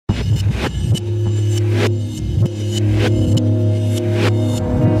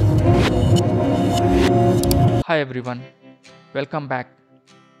Hi everyone, welcome back.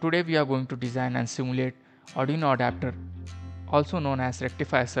 Today we are going to design and simulate Arduino adapter, also known as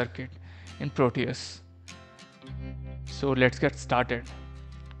rectifier circuit, in Proteus. So let's get started.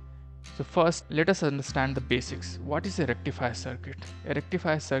 So first, let us understand the basics. What is a rectifier circuit? A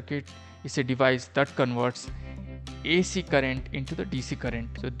rectifier circuit is a device that converts AC current into the DC current.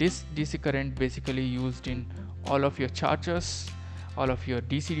 So this DC current basically used in all of your chargers, all of your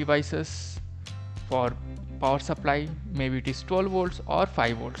DC devices for power supply. Maybe it is 12 volts or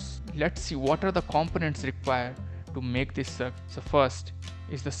 5 volts. Let's see what are the components required to make this circuit. So first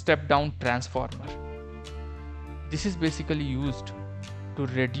is the step down transformer. This is basically used to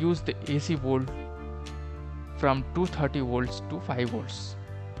reduce the AC volt from 230 volts to 5 volts.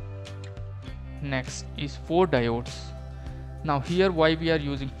 Next is 4 diodes. Now here why we are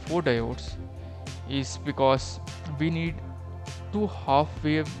using 4 diodes is because we need 2 half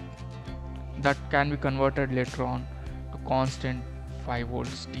wave that can be converted later on to constant 5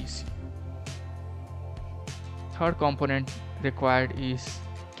 volts DC. Third component required is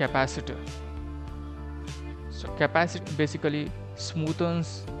capacitor. So capacitor basically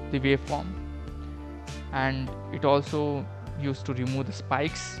smoothens the waveform, and it also used to remove the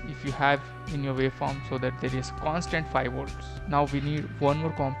spikes if you have in your waveform, so that there is constant 5 volts. Now we need one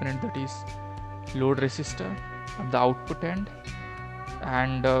more component, that is load resistor at the output end,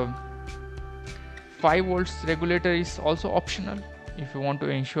 and 5 volts regulator is also optional if you want to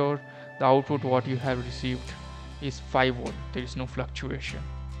ensure the output what you have received is 5 volt, there is no fluctuation.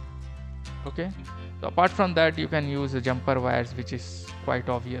 Okay, so apart from that you can use the jumper wires, which is quite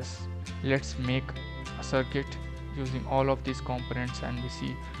obvious. Let's make a circuit using all of these components and we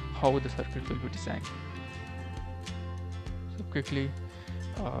see how the circuit will be designed. So quickly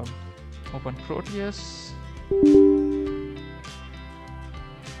open Proteus.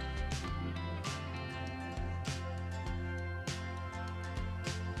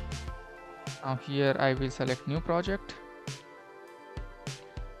 Now here I will select new project.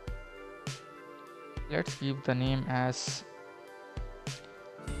 Let's give the name as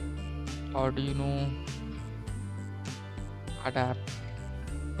Arduino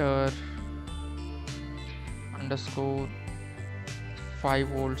adapter underscore 5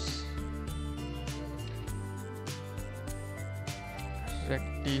 volts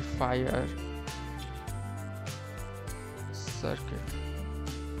rectifier circuit.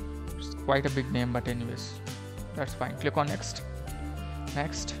 It's quite a big name, but anyways, that's fine. Click on next,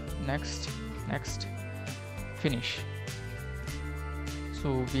 next, next, next, finish.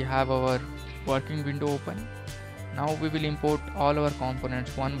 So we have our working window open. Now we will import all our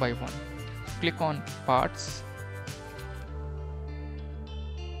components one by one. Click on parts.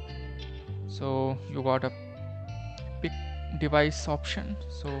 So you got a pick device option.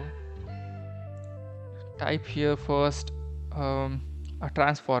 So type here first a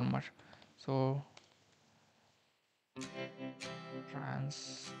transformer. So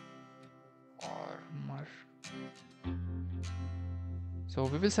transformer. So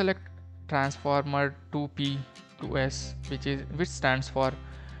we will select transformer 2P 2S, which stands for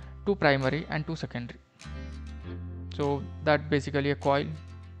 2 primary and 2 secondary. So that basically a coil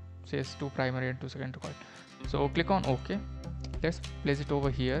says 2 primary and 2 secondary coil. So click on OK. Let's place it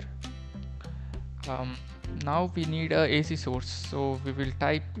over here. Now we need a AC source, so we will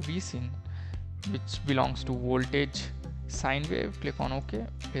type Vsin, which belongs to voltage sine wave. Click on OK,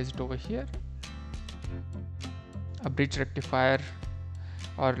 place it over here. A bridge rectifier,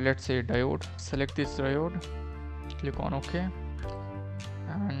 or let's say diode. Select this diode, click on OK,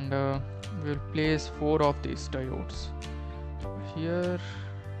 and we'll place 4 of these diodes here,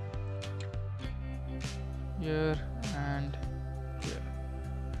 here, and here.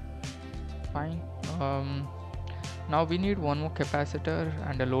 Fine. Now we need one more capacitor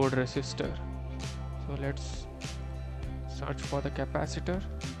and a load resistor. So let's search for the capacitor.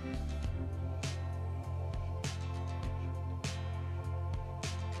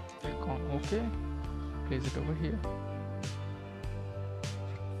 Click on OK, place it over here.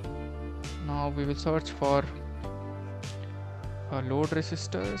 Now we will search for a load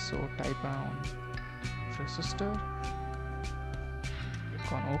resistor, so type on resistor,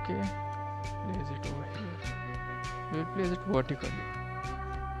 click on OK, place it over here. We will place it vertically.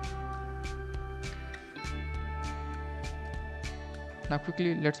 Now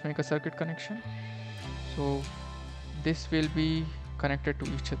quickly let's make a circuit connection. So this will be connected to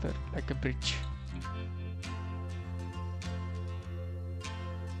each other like a bridge.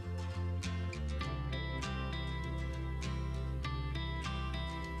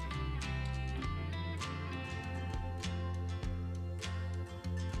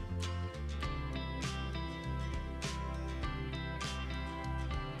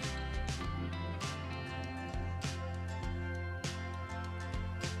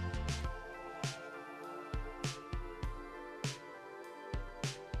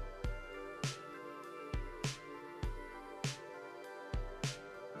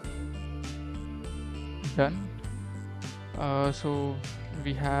 Done. So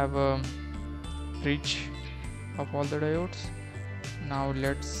we have a bridge of all the diodes. Now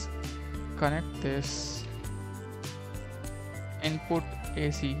let's connect this input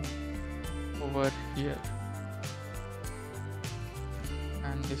AC over here,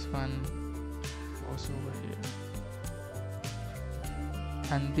 and this one goes over here,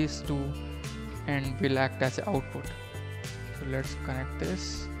 and these two and will act as output. So let's connect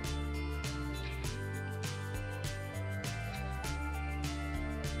this.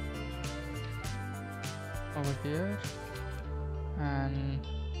 Over here, and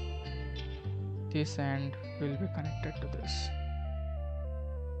this end will be connected to this.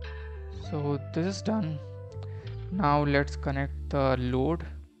 So this is done. Now let's connect the load.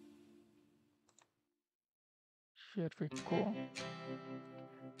 Here we go.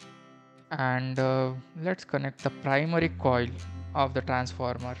 And let's connect the primary coil of the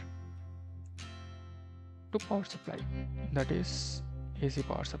transformer to power supply, that is AC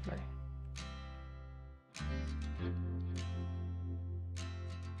power supply.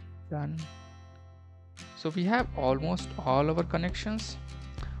 Done. So we have almost all our connections.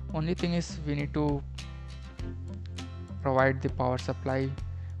 Only thing is we need to provide the power supply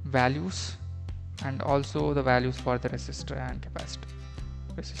values and also the values for the resistor and capacitor.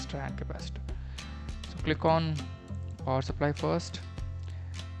 So click on power supply first.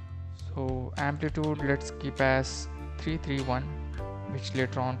 So amplitude let's keep as 331, which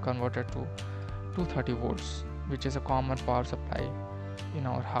later on converted to 230 volts, which is a common power supply in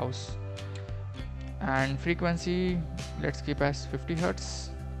our house. And frequency let's keep as 50 Hz.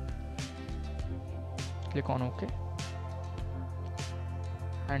 Click on OK.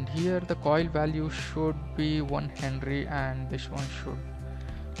 And here the coil value should be 1 Henry, and this one should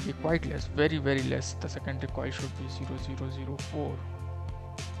be quite less, very less. The secondary coil should be 0004.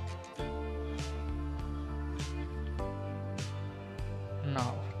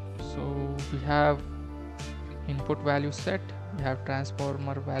 Now, so we have input value set, we have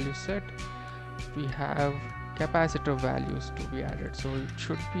transformer value set, we have capacitor values to be added. So it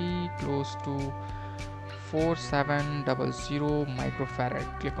should be close to 4700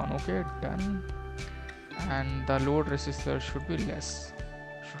 microfarad. Click on OK. Done. And the load resistor should be less,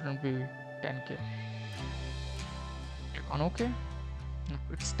 shouldn't be 10K. Click on OK.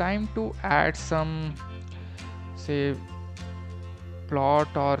 It's time to add some, say, plot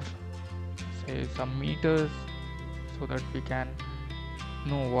or say some meters, so that we can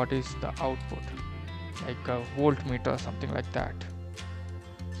know what is the output, like a voltmeter, something like that.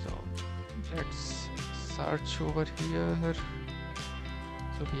 So let's search over here.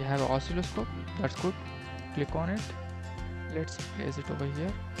 So we have oscilloscope, that's good. Click on it. Let's place it over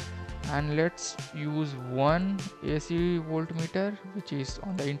here, and let's use one AC voltmeter which is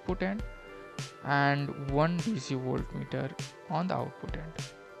on the input end and one DC voltmeter on the output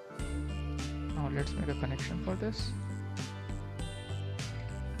end. Now let's make a connection for this.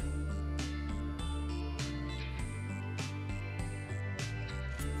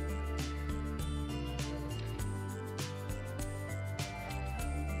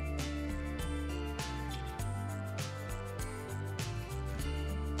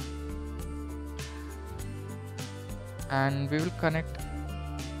 And we will connect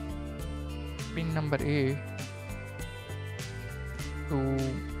pin number A to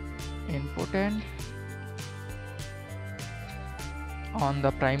input end on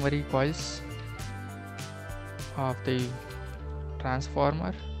the primary coils of the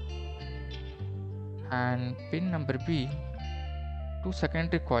transformer, and pin number B to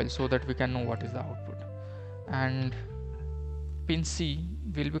secondary coil, so that we can know what is the output. And pin C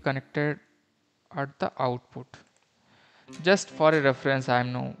will be connected at the output. Just for a reference, I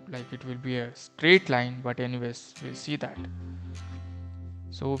know like it will be a straight line, but anyways we'll see that.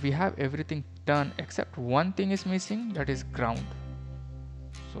 So we have everything done except one thing is missing, that is ground.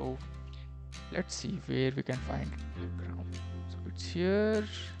 So let's see where we can find ground. So it's here,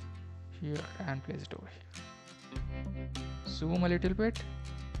 and place it over here. Zoom a little bit,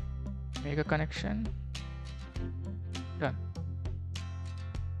 make a connection. Done.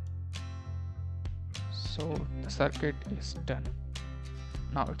 So the circuit is done.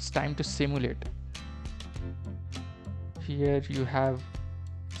 Now it's time to simulate. Here you have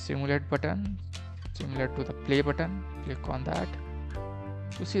simulate button, similar to the play button. Click on that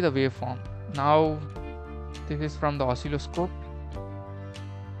to see the waveform. Now this is from the oscilloscope.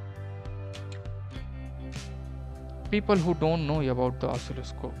 People who don't know about the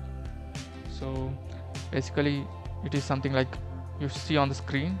oscilloscope, so basically it is something like you see on the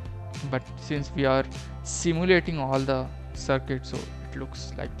screen, but since we are simulating all the circuits, so it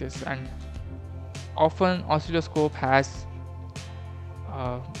looks like this. And Often oscilloscope has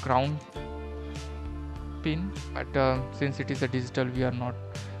ground pin, but since it is a digital, we are not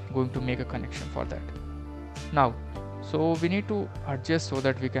going to make a connection for that now. So we need to adjust so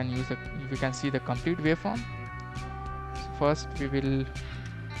that we can see the complete waveform. So first we will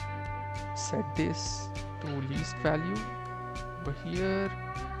set this to least value over here.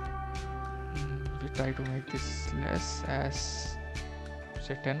 We try to make this less as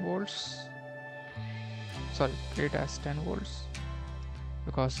say 10 volts, sorry, create as 10 volts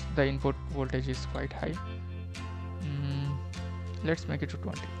because the input voltage is quite high. Let's make it to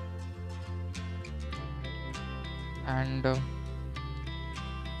 20. And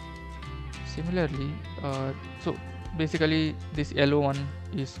similarly, so basically this L1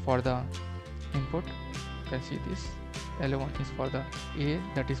 is for the input. You can see this L1 is for the A,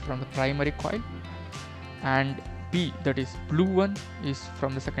 that is from the primary coil, and B, that is blue one, is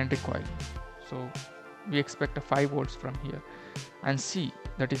from the secondary coil. So we expect a 5 volts from here, and C,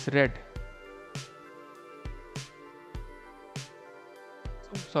 that is red,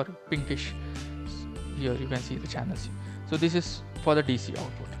 sorry, pinkish. Here you can see the channels. So this is for the DC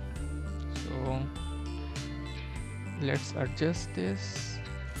output. So let's adjust this.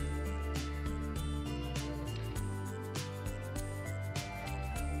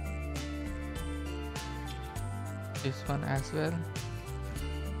 This one as well.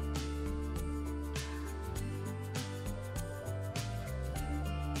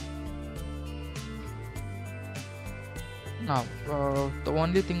 Now the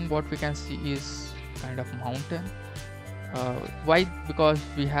only thing what we can see is kind of mountain. Why? Because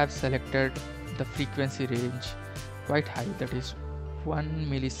we have selected the frequency range quite high, that is 1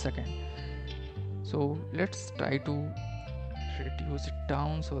 millisecond. So let's try to reduce it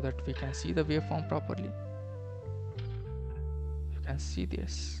down so that we can see the waveform properly. You can see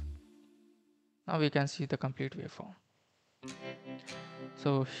this. Now we can see the complete waveform.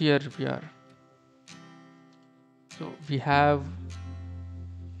 So here we are. So we have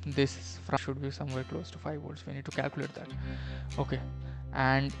this should be somewhere close to 5 volts. We need to calculate that. Okay,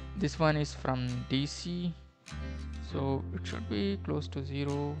 and this one is from DC, so it should be close to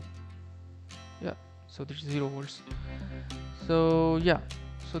 0. Yeah, so this is 0 volts. So yeah,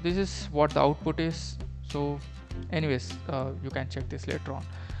 so this is what the output is. So anyways, you can check this later on.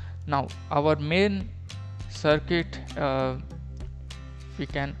 Now our main circuit, we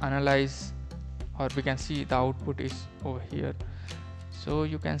can analyze, or we can see the output is over here. So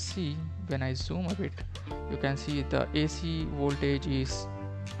you can see when I zoom a bit, you can see the AC voltage is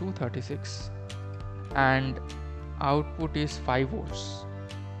 236 and output is 5 volts.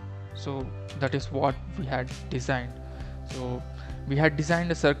 So that is what we had designed. So we had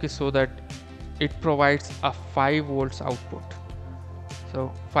designed a circuit so that it provides a 5 volts output.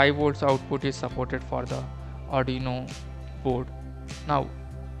 So 5 volts output is supported for the Arduino board. Now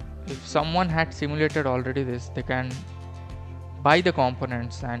if someone had simulated already this, they can buy the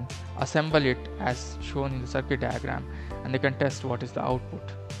components and assemble it as shown in the circuit diagram, and they can test what is the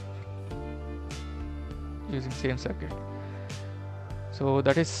output using same circuit. So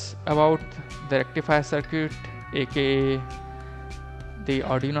that is about the rectifier circuit, aka the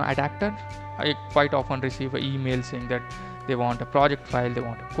Arduino adapter. I quite often receive an email saying that they want a project file, they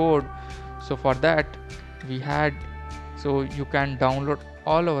want a code. So for that we had, so you can download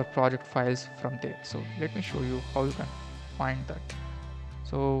all our project files from there. So let me show you how you can find that.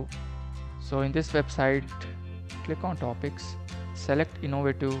 So in this website, click on topics, select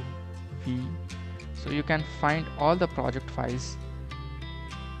innovative V. So you can find all the project files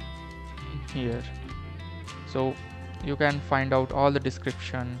in here. So you can find out all the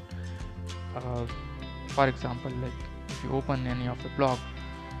description. For example, like if you open any of the blog,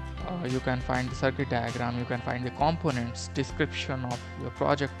 you can find the circuit diagram, you can find the components, description of your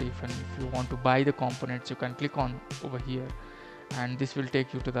project. Even if you want to buy the components, you can click on over here and this will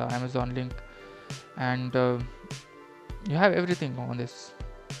take you to the Amazon link, and you have everything on this.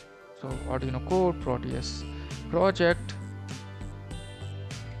 So Arduino code, Proteus project,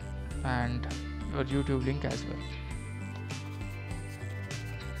 and your YouTube link as well.